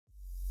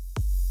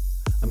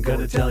I'm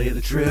gonna tell you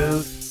the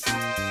truth.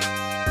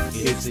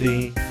 It's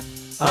the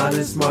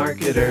Honest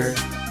Marketer.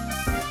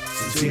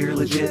 Sincere,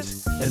 legit,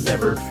 and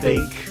never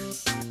fake.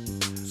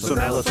 So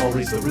now let's all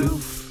raise the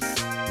roof.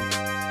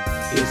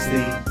 It's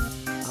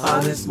the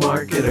Honest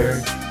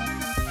Marketer,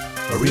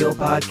 a real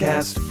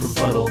podcast from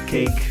Funnel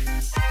Cake.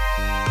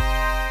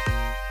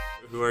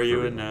 Who are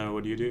you and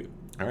what do you do?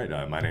 All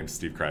right, my name's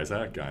Steve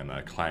Krysak. I'm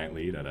a client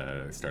lead at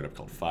a startup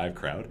called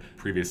 5Crowd.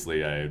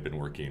 Previously, I had been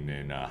working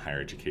in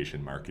higher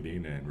education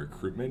marketing and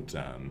recruitment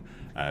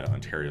at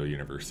Ontario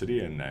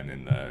University, and then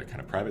in the kind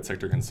of private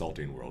sector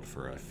consulting world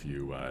for a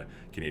few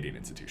Canadian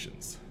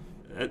institutions.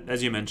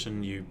 As you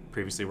mentioned, you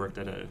previously worked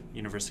at a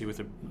university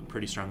with a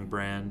pretty strong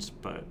brand,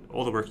 but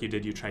all the work you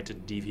did, you tried to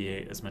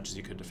deviate as much as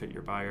you could to fit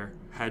your buyer.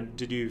 How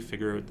did you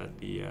figure out that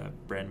the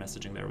brand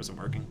messaging there wasn't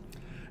working?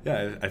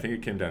 Yeah, I think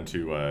it came down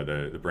to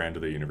the brand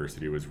of the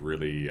university was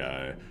really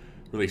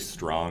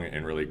strong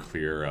and really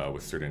clear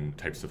with certain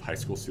types of high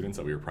school students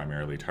that we were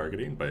primarily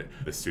targeting, but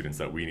the students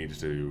that we needed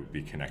to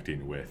be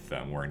connecting with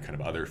were in kind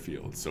of other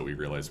fields. So we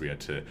realized we had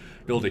to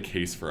build a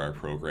case for our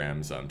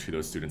programs to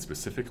those students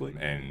specifically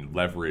and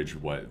leverage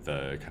what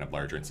the kind of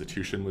larger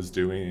institution was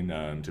doing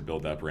to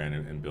build that brand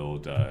and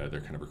build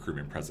their kind of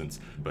recruitment presence,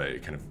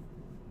 but kind of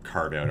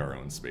carve out our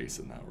own space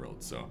in that world.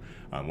 So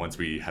once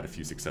we had a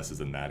few successes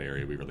in that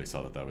area, we really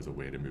saw that that was a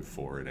way to move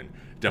forward, and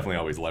definitely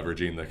always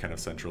leveraging the kind of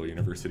central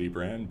university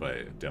brand,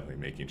 but definitely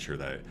making sure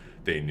that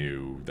they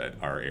knew that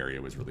our area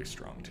was really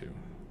strong too.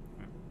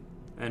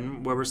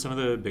 And what were some of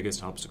the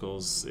biggest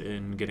obstacles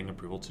in getting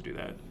approval to do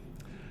that?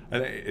 I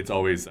think it's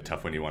always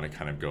tough when you want to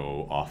kind of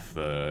go off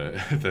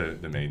the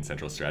main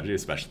central strategy,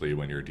 especially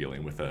when you're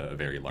dealing with a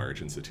very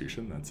large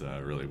institution that's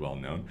really well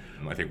known.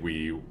 I think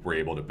we were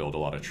able to build a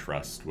lot of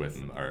trust with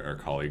our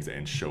colleagues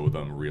and show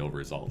them real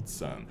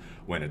results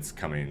when it's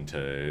coming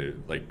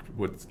to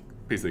what's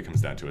basically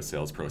comes down to a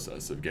sales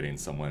process of getting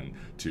someone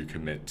to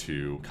commit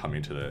to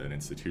coming to an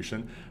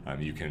institution.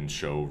 You can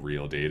show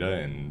real data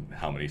and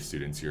how many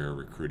students you're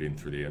recruiting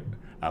through the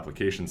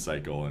application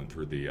cycle and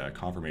through the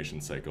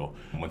confirmation cycle.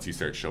 Once you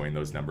start showing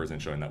those numbers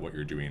and showing that what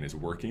you're doing is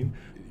working,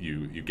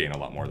 you gain a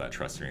lot more of that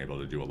trust and you're able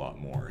to do a lot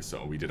more.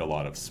 So we did a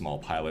lot of small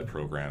pilot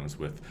programs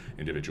with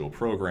individual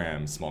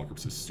programs, small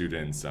groups of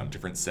students,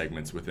 different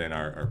segments within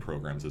our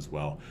programs as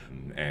well.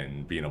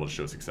 And being able to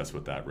show success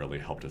with that really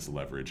helped us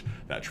leverage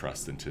that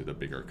trust into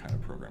the bigger kind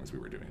of programs we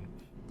were doing.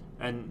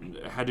 And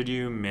how did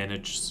you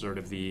manage sort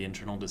of the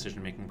internal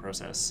decision-making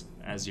process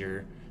as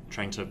you're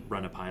trying to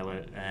run a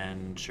pilot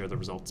and share the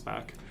results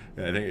back?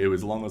 Yeah, I think it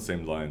was along those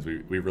same lines.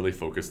 We really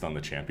focused on the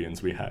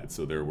champions we had.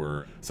 So there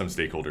were some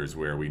stakeholders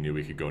where we knew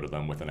we could go to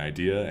them with an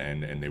idea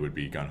and they would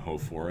be gung-ho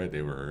for it.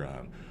 They were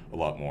a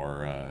lot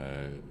more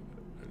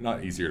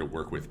not easier to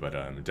work with, but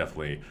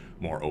definitely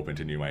more open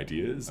to new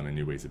ideas and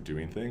new ways of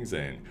doing things.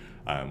 And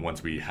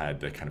once we had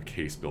the kind of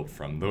case built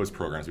from those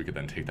programs, we could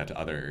then take that to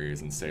other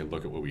areas and say,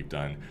 look at what we've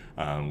done.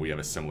 We have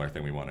a similar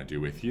thing we want to do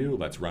with you.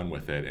 Let's run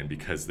with it. And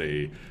because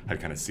they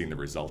had kind of seen the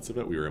results of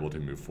it, we were able to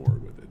move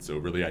forward with it. So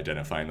really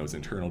identifying those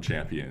internal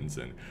champions.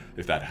 And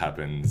if that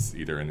happens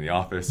either in the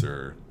office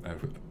or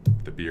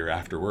the beer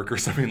after work or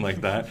something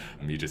like that,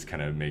 you just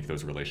kind of make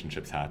those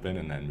relationships happen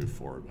and then move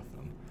forward with them.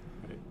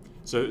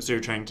 So you're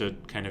trying to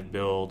kind of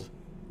build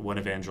one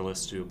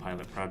evangelist to a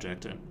pilot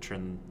project and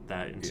turn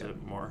that into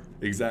more?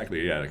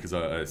 Exactly, yeah, because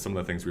some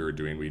of the things we were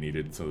doing, we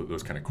needed some of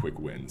those kind of quick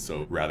wins.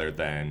 So rather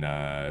than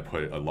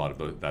put a lot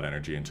of that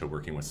energy into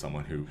working with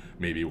someone who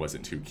maybe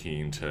wasn't too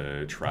keen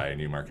to try a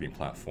new marketing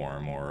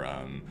platform or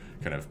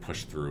kind of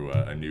push through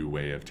a new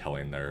way of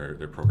telling their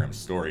program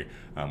story,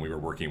 we were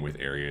working with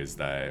areas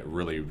that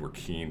really were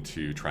keen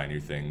to try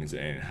new things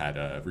and had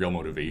a real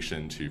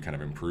motivation to kind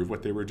of improve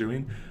what they were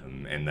doing,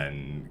 and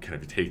then kind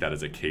of take that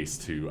as a case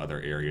to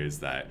other areas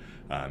that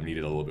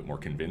needed a little bit more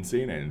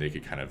convincing, and they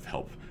could kind of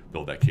help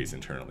build that case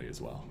internally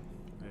as well.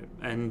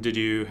 And did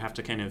you have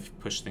to kind of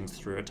push things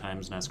through at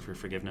times and ask for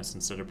forgiveness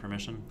instead of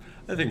permission?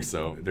 I think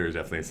so. There are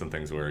definitely some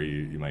things where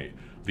you might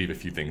leave a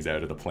few things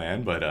out of the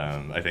plan, but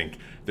I think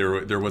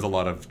there was a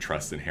lot of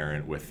trust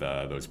inherent with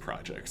those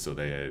projects. So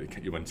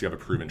once you have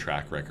a proven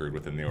track record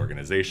within the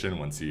organization,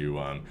 once you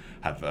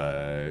have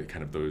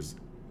kind of those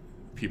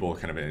people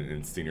kind of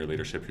in senior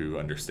leadership who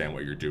understand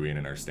what you're doing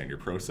and understand your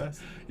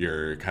process,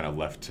 you're kind of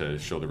left to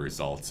show the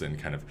results and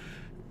kind of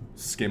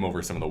skim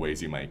over some of the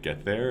ways you might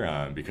get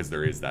there because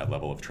there is that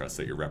level of trust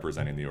that you're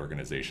representing the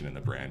organization and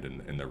the brand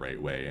in the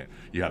right way. And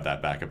you have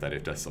that backup that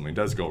if something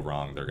does go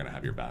wrong, they're going to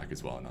have your back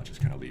as well and not just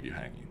kind of leave you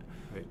hanging.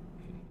 Right.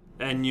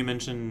 And you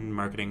mentioned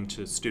marketing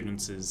to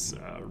students is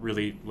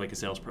really like a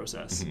sales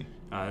process.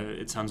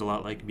 Mm-hmm. It sounds a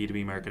lot like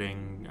B2B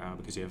marketing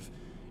because you have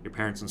your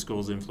parents and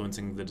schools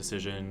influencing the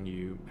decision,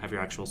 you have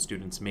your actual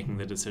students making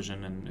the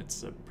decision, and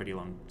it's a pretty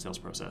long sales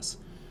process.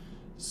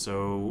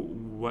 So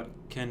what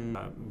can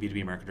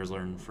B2B marketers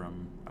learn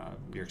from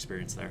your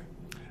experience there?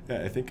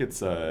 Yeah, I think it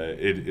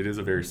is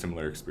a very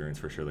similar experience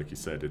for sure. Like you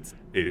said,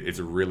 it's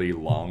a really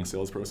long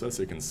sales process.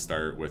 It can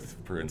start with,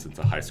 for instance,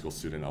 a high school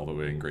student all the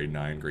way in grade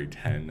 9, grade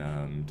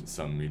 10.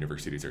 Some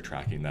universities are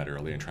tracking that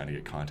early and trying to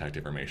get contact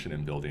information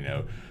and building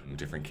out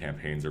different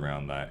campaigns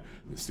around that.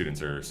 The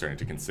students are starting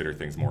to consider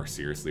things more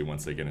seriously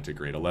once they get into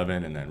grade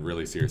 11, and then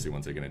really seriously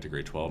once they get into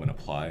grade 12 and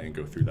apply and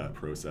go through that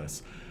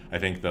process. I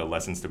think the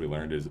lessons to be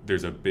learned is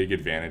there's a big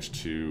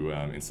advantage to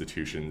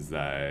institutions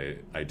that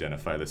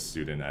identify the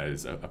student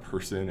as a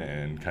person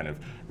and kind of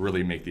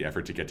really make the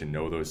effort to get to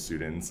know those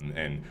students.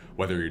 And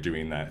whether you're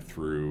doing that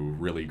through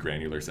really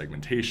granular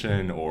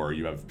segmentation or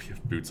you have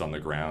boots on the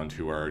ground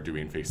who are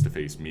doing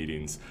face-to-face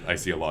meetings. I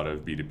see a lot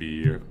of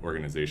B2B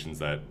organizations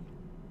that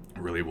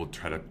really will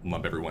try to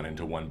lump everyone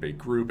into one big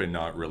group and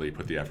not really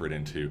put the effort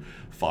into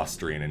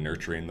fostering and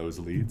nurturing those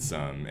leads.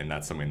 And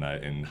that's something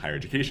that in higher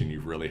education you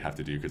really have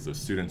to do, because those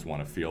students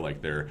want to feel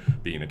like they're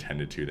being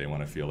attended to. They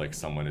want to feel like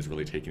someone is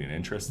really taking an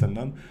interest in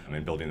them,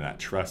 and building that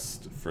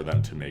trust for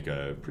them to make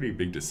a pretty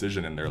big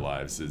decision in their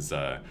lives is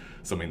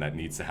something that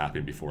needs to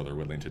happen before they're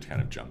willing to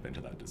kind of jump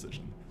into that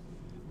decision.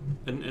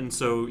 And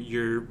so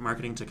you're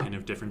marketing to kind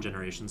of different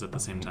generations at the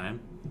same time.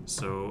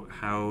 So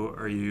how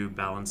are you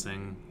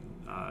balancing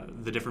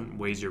the different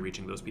ways you're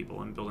reaching those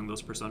people and building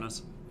those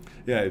personas?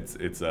 Yeah,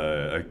 it's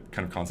a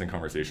kind of constant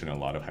conversation in a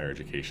lot of higher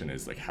education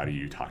is like, how do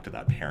you talk to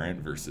that parent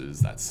versus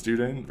that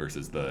student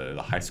versus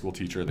the high school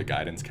teacher, the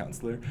guidance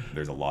counselor?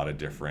 There's a lot of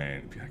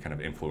different kind of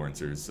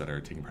influencers that are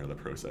taking part of the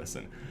process,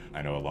 and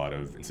I know a lot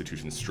of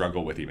institutions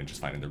struggle with even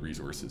just finding the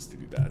resources to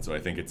do that. So I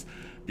think it's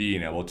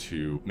being able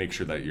to make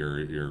sure that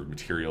your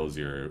materials,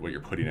 what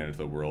you're putting into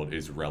the world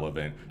is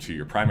relevant to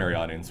your primary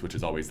audience, which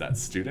is always that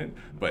student,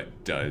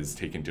 but does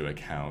take into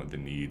account the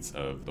needs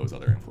of those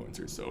other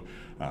influencers. So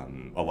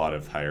a lot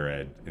of higher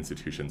ed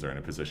institutions are in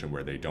a position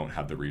where they don't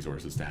have the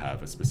resources to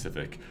have a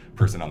specific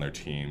person on their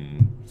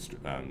team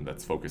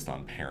that's focused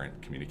on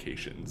parent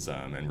communications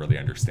and really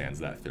understands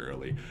that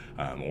thoroughly,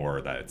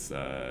 or that's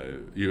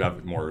you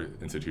have more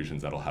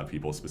institutions that'll have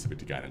people specific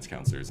to guidance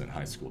counselors and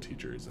high school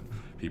teachers and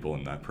people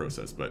in that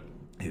process, but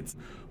it's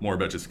more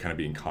about just kind of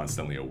being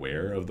constantly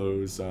aware of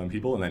those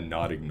people and then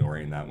not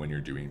ignoring that when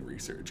you're doing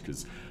research,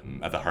 because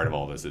at the heart of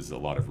all this is a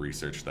lot of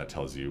research that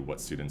tells you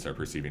what students are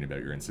perceiving about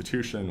your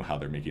institution, how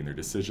they're making their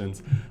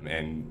decisions,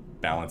 and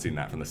balancing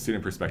that from the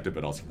student perspective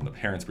but also from the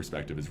parent's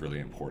perspective is really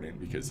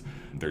important, because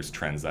there's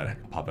trends that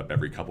pop up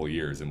every couple of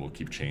years and will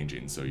keep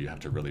changing, so you have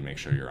to really make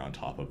sure you're on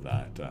top of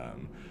that,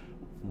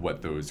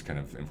 what those kind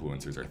of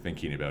influencers are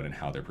thinking about and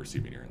how they're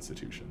perceiving your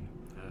institution.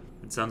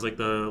 It sounds like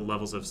the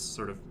levels of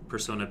sort of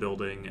persona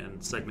building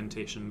and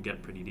segmentation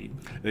get pretty deep.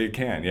 They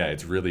can, yeah.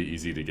 It's really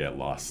easy to get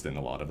lost in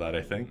a lot of that,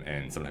 I think.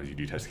 And sometimes you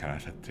do just kind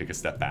of take a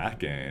step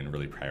back and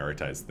really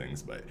prioritize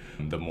things. But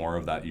the more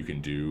of that you can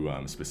do,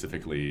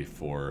 specifically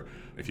for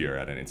if you're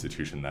at an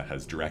institution that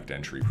has direct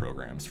entry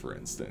programs, for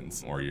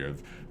instance, or you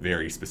have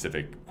very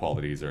specific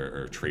qualities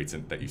or traits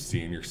that you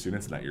see in your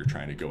students and that you're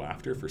trying to go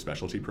after for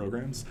specialty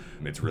programs,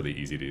 it's really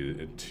easy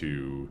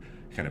to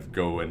kind of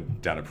go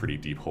down a pretty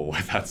deep hole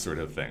with that sort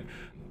of thing.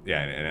 Yeah,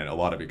 and a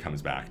lot of it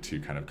comes back to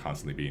kind of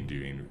constantly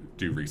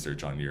do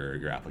research on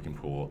your applicant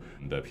pool,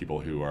 the people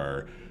who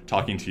are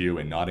talking to you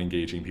and not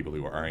engaging, people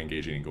who are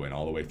engaging and going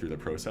all the way through the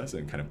process,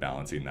 and kind of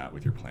balancing that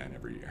with your plan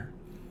every year.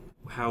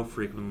 How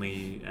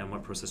frequently and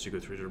what process do you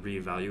go through to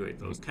reevaluate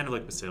those? Kind of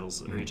like with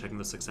sales, are you checking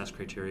the success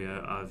criteria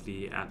of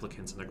the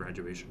applicants and the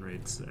graduation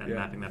rates and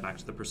mapping that back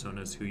to the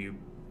personas who you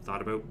thought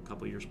about a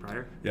couple of years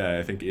prior? Yeah,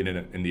 I think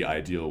in the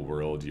ideal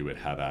world, you would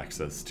have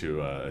access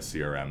to a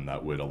CRM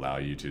that would allow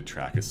you to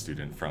track a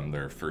student from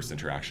their first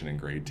interaction in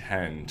grade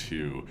 10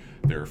 to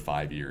their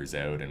 5 years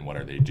out and what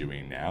are they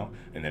doing now,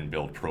 and then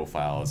build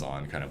profiles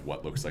on kind of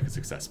what looks like a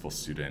successful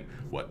student,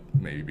 what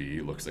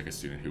maybe looks like a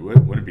student who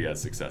wouldn't be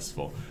as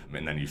successful,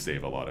 and then you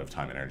save a lot of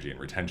time, energy, and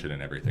retention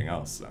and everything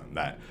else.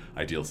 That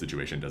ideal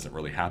situation doesn't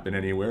really happen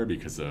anywhere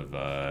because of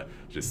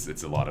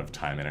it's a lot of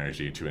time and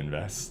energy to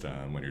invest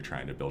when you're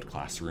trying to build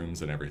classrooms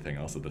and everything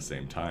else at the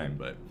same time.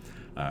 But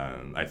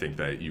I think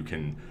that you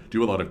can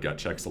do a lot of gut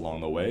checks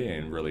along the way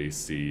and really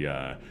see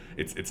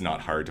it's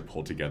not hard to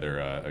pull together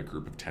a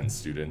group of 10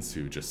 students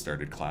who just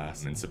started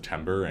class in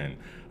September and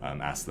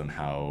ask them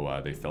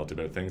how they felt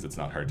about things. It's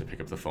not hard to pick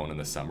up the phone in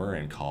the summer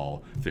and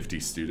call 50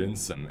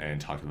 students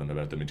and talk to them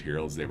about the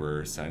materials they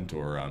were sent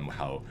or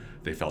how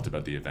they felt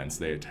about the events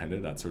they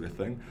attended, that sort of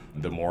thing.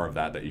 The more of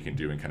that you can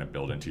do and kind of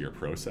build into your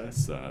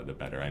process, the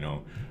better. I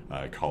know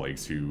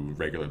colleagues who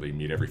regularly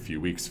meet every few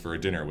weeks for a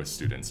dinner with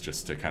students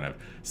just to kind of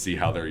see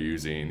how they're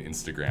using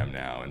Instagram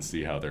now and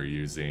see how they're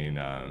using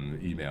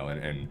email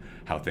and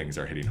how things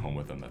are hitting home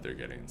with them that they're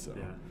getting. So.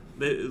 Yeah.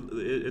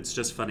 It's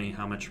just funny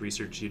how much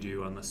research you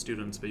do on the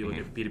students, but you look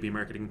at B2B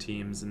marketing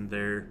teams and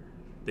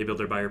they build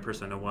their buyer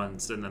persona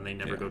once and then they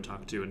never go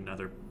talk to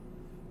another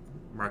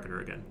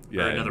marketer again,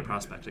 Yeah, or another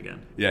prospect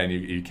again. Yeah, and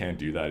you can't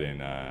do that in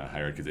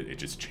higher ed because it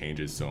just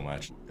changes so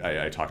much.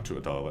 I talked to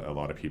a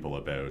lot of people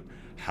about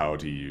how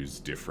to use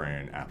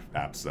different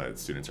apps that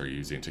students are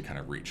using to kind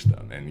of reach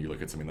them. And you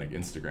look at something like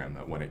Instagram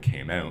that when it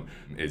came out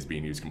is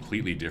being used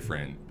completely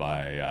different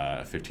by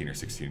a 15 or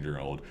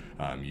 16-year-old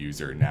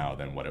user now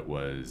than what it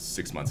was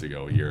 6 months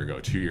ago, a year ago,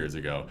 2 years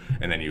ago.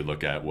 And then you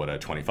look at what a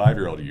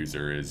 25-year-old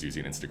user is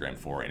using Instagram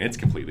for, and it's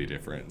completely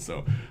different.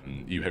 So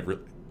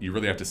you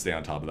really have to stay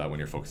on top of that when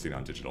you're focusing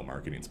on digital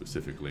marketing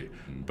specifically.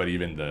 But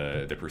even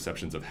the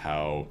perceptions of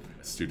how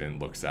a student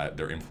looks at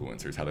their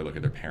influencers, how they look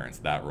at their parents,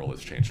 that role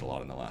has changed a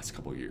lot in the last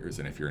couple of years.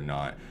 And if you're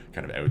not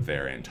kind of out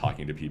there and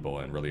talking to people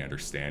and really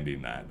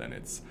understanding that, then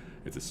it's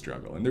a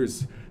struggle.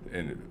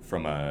 And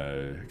from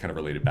a kind of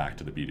related back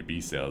to the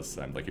B2B sales,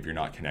 like if you're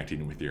not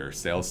connecting with your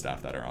sales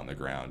staff that are on the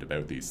ground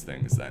about these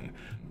things, then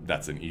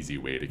that's an easy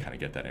way to kind of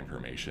get that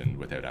information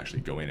without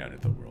actually going out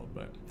into the world.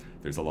 But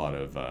there's a lot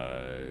of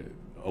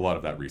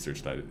that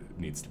research that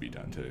needs to be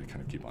done to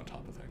kind of keep on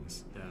top of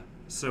things. Yeah.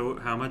 So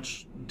how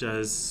much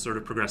does sort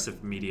of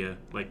progressive media,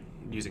 like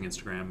using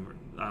Instagram,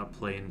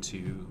 play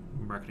into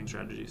marketing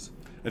strategies?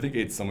 I think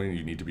it's something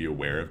you need to be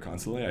aware of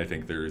constantly. I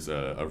think there's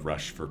a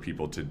rush for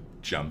people to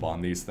jump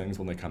on these things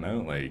when they come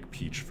out, like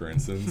Peach, for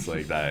instance,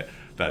 like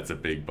that's a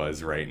big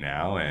buzz right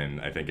now. And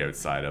I think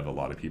outside of a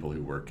lot of people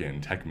who work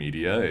in tech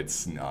media,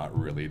 it's not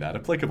really that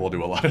applicable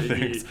to a lot of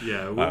things.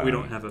 Yeah, we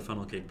don't have a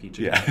funnel cake Peach.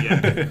 Yeah.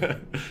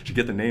 Should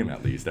get the name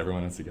at least.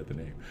 Everyone has to get the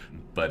name.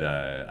 But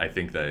I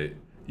think that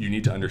you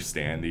need to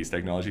understand these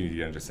technologies, you need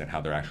to understand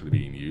how they're actually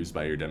being used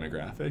by your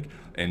demographic,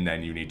 and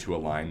then you need to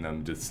align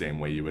them to the same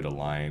way you would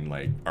align,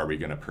 like, are we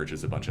going to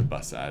purchase a bunch of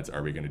bus ads?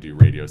 Are we going to do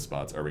radio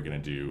spots? Are we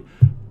going to do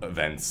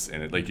events?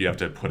 And you have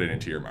to put it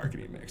into your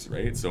marketing mix,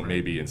 right? So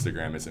maybe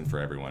Instagram isn't for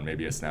everyone,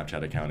 maybe a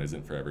Snapchat account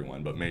isn't for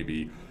everyone, but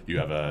maybe you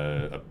have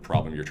a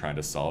problem you're trying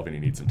to solve and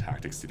you need some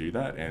tactics to do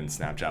that, and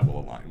Snapchat will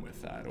align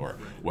with that, or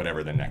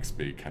whatever the next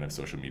big kind of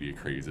social media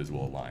craze is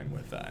will align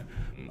with that.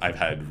 I've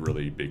had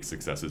really big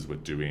successes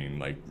with doing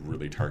like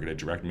really targeted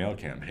direct mail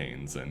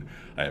campaigns, and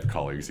I have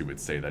colleagues who would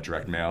say that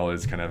direct mail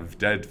is kind of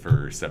dead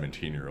for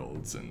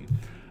 17-year-olds, and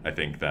I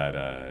think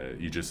that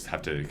you just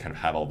have to kind of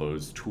have all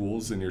those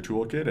tools in your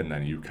toolkit, and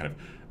then you kind of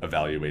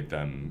evaluate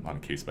them on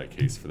case by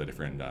case for the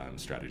different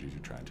strategies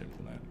you're trying to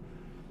implement.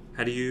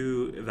 How do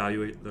you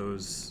evaluate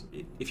those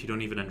if you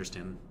don't even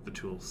understand the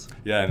tools?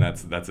 Yeah, and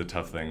that's a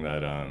tough thing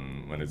that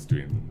when it's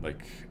doing,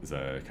 like, as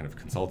a kind of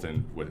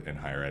consultant in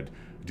higher ed,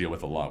 deal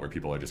with a lot where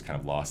people are just kind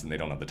of lost and they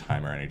don't have the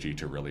time or energy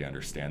to really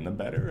understand them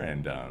better.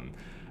 And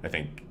I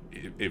think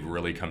it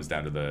really comes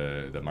down to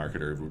the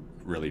marketer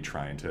really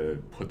trying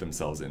to put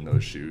themselves in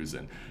those shoes.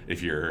 And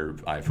if your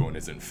iPhone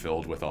isn't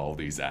filled with all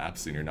these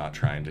apps and you're not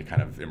trying to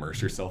kind of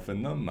immerse yourself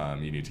in them,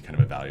 you need to kind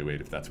of evaluate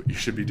if that's what you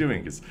should be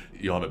doing, because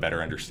you'll have a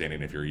better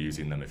understanding if you're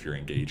using them, if you're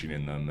engaging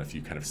in them, if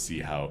you kind of see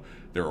how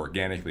they're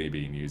organically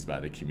being used by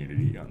the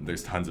community.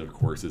 There's tons of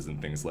courses and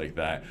things like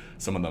that.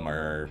 Some of them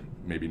are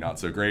maybe not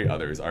so great,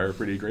 others are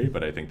pretty great,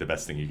 but I think the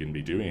best thing you can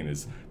be doing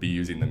is be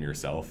using them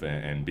yourself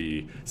and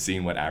be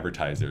seeing what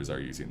advertisers are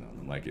using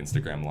them. Like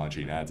Instagram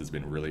launching ads has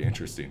been really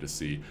interesting to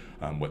see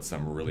what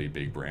some really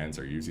big brands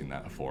are using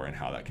that for and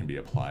how that can be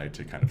applied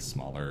to kind of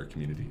smaller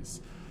communities.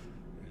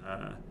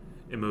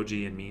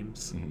 Emoji and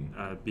memes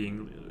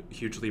being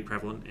hugely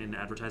prevalent in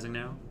advertising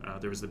now.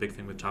 There was the big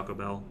thing with Taco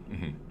Bell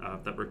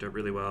that worked out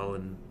really well,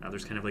 and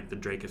there's kind of like the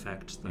Drake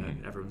effect that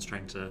everyone's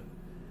trying to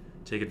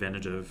take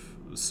advantage of.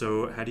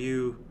 So how do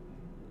you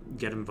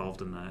get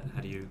involved in that?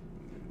 How do you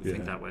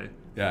think that way?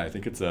 Yeah, I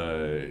think it's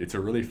a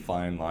really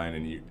fine line,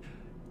 and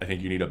I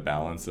think you need a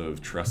balance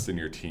of trust in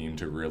your team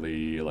to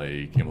really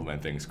like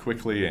implement things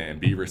quickly and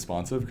be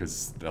responsive,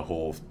 because the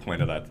whole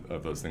point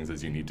of those things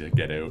is you need to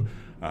get out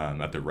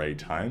at the right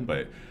time,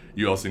 but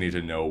you also need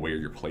to know where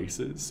your place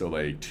is. So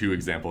like two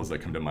examples that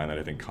come to mind that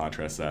I think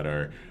contrast that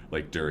are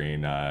like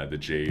during the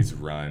Jays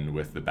run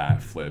with the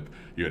bat flip,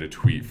 you had a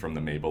tweet from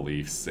the Maple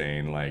Leafs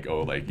saying like,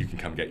 oh, like you can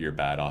come get your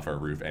bat off our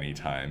roof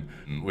anytime,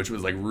 which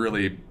was like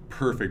really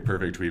perfect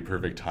tweet,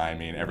 perfect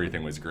timing.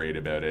 Everything was great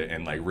about it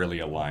and like really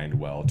aligned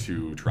well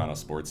to Toronto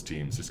sports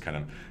teams just kind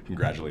of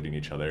congratulating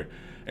each other.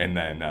 And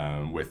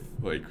then with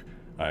like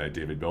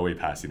David Bowie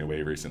passing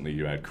away recently,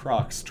 you had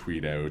Crocs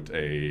tweet out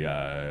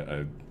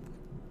a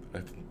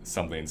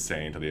something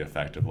saying to the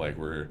effect of like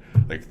we're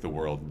like the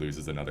world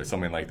loses another,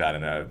 something like that,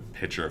 and a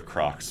picture of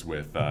Crocs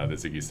with the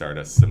Ziggy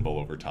Stardust symbol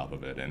over top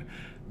of it, and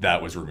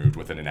that was removed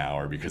within an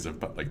hour because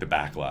of like the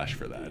backlash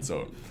for that.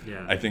 So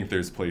I think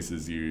there's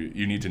places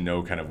you need to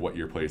know kind of what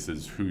your place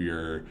is, who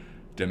your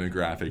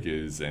demographic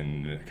is,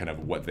 and kind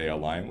of what they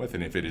align with,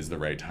 and if it is the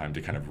right time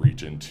to kind of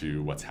reach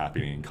into what's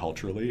happening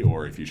culturally,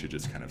 or if you should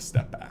just kind of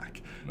step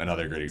back.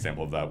 Another great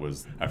example of that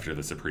was after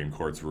the Supreme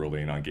Court's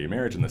ruling on gay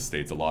marriage in the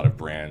States, a lot of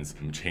brands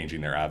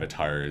changing their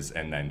avatars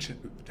and then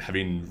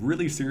having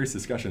really serious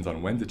discussions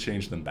on when to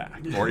change them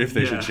back, or if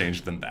they should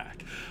change them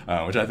back,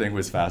 which I think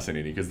was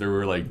fascinating, because there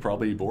were like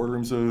probably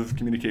boardrooms of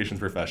communications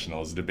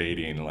professionals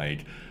debating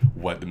like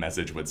what the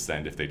message would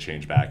send if they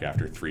change back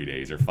after 3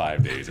 days or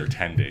 5 days or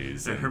 10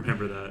 days. I remember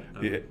remember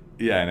that.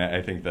 Yeah, and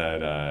I think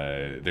that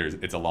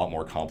it's a lot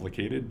more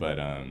complicated, but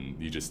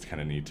you just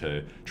kind of need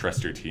to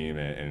trust your team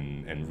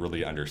and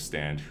really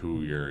understand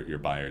who your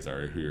buyers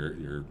are, who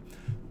your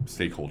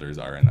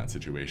stakeholders are in that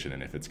situation,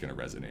 and if it's going to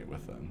resonate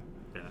with them.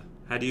 Yeah.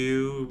 How do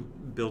you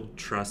build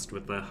trust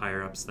with the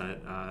higher ups that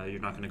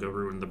you're not going to go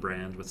ruin the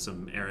brand with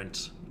some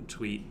errant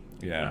tweet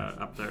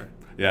up there?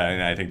 Yeah,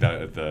 and I think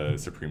that the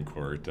Supreme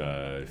Court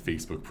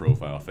Facebook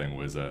profile thing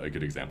was a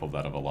good example of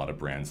that, of a lot of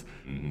brands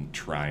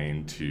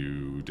trying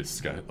to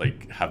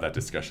have that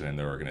discussion in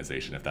their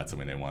organization if that's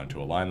something they wanted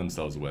to align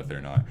themselves with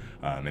or not,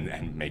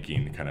 and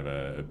making kind of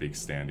a big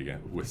stand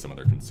again with some of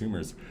their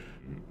consumers.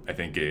 I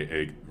think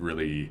it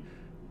really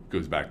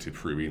goes back to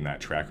proving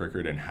that track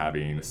record and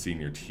having a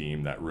senior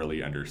team that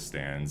really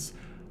understands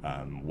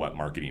what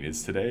marketing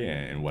is today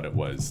and what it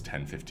was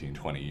 10, 15,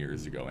 20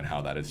 years ago, and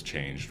how that has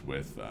changed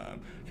with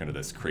kind of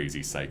this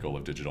crazy cycle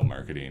of digital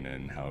marketing,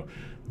 and how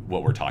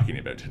what we're talking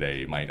about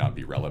today might not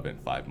be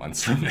relevant 5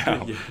 months from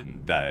now.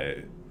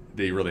 That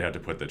they really have to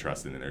put the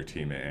trust in their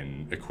team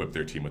and equip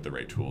their team with the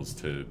right tools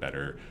to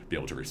better be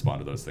able to respond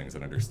to those things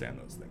and understand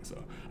those things.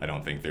 So I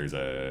don't think there's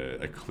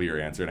a clear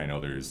answer, and I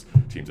know there's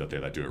teams out there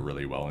that do it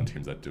really well and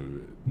teams that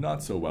do it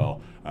not so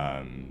well.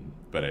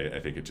 But I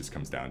think it just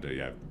comes down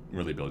to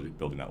really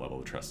building that level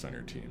of trust on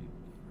your team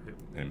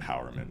and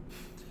empowerment.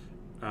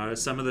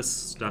 Some of the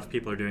stuff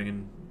people are doing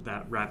in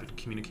that rapid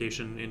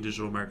communication in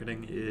digital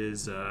marketing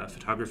is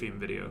photography and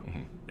video,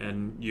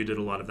 and you did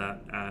a lot of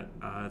that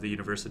at the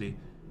university.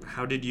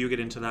 How did you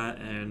get into that,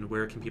 and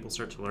where can people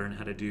start to learn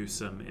how to do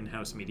some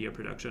in-house media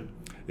production?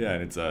 Yeah,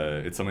 and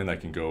it's something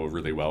that can go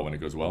really well when it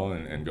goes well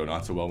and go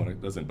not so well when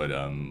it doesn't. But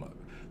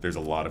there's a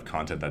lot of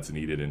content that's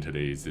needed in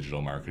today's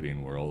digital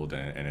marketing world,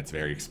 and it's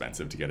very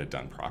expensive to get it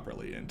done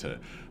properly and to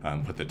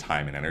put the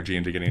time and energy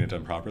into getting it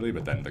done properly.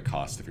 But then the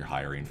cost, if you're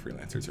hiring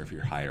freelancers or if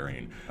you're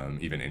hiring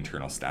even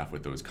internal staff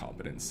with those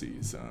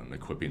competencies,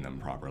 equipping them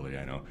properly.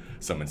 I know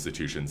some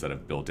institutions that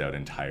have built out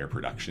entire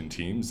production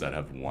teams that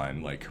have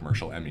won like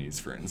commercial Emmys,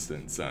 for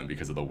instance,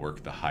 because of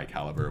the high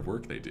caliber of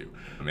work they do.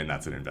 And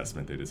that's an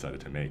investment they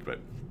decided to make. But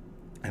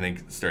I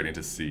think starting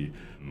to see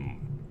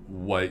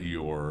what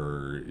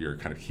your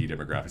kind of key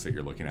demographics that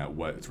you're looking at,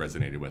 what's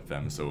resonated with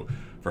them. So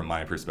from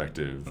my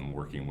perspective, I'm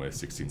working with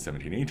 16,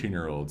 17,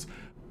 18-year-olds,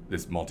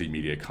 this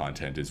multimedia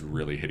content is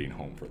really hitting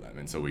home for them.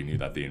 And so we knew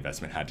that the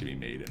investment had to be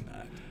made in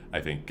that. I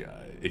think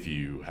if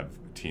you have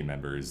team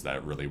members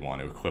that really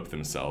want to equip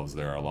themselves,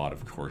 there are a lot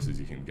of courses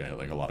you can get.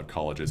 Like a lot of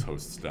colleges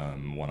host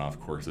one-off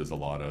courses, a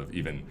lot of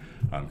even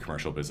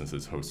commercial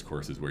businesses host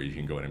courses where you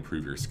can go and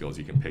improve your skills.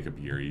 You can pick up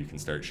gear, you can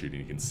start shooting,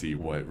 you can see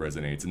what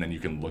resonates, and then you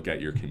can look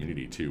at your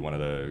community too. One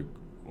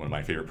of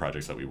my favorite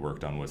projects that we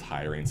worked on was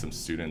hiring some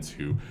students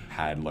who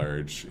had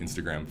large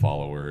Instagram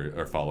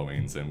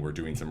followings and were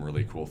doing some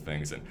really cool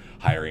things, and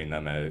hiring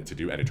them to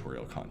do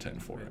editorial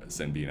content for us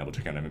and being able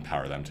to kind of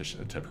empower them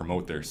to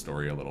promote their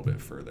story a little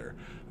bit further.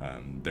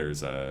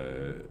 There's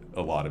a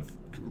lot of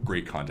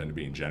great content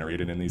being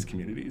generated in these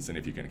communities, and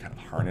if you can kind of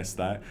harness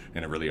that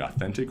in a really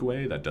authentic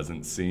way that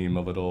doesn't seem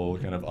a little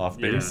kind of off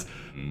base,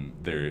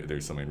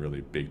 there's something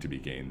really big to be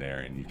gained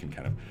there, and you can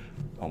kind of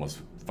almost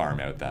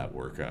farm out that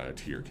work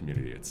to your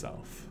community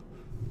itself.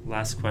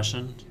 Last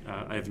question.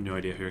 I have no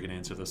idea how you're going to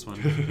answer this one.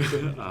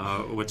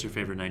 What's your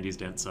favorite 90s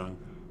dance song?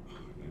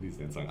 90s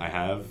dance song.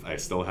 I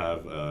still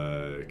have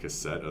a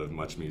cassette of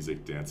Much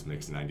Music Dance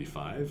Mix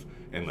 95,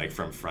 and like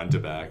from front to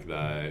back,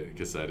 that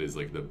cassette is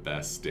like the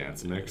best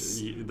dance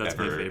mix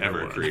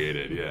ever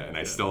created. Yeah, and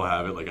I still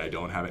have it. Like I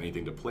don't have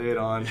anything to play it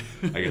on.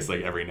 I guess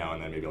like every now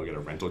and then maybe I'll get a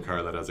rental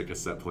car that has a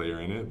cassette player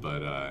in it,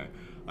 but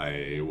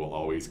I will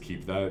always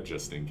keep that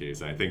just in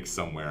case. And I think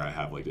somewhere I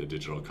have like a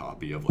digital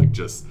copy of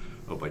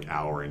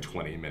hour and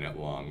 20-minute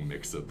long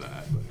mix of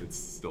that, but it's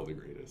still the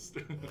greatest.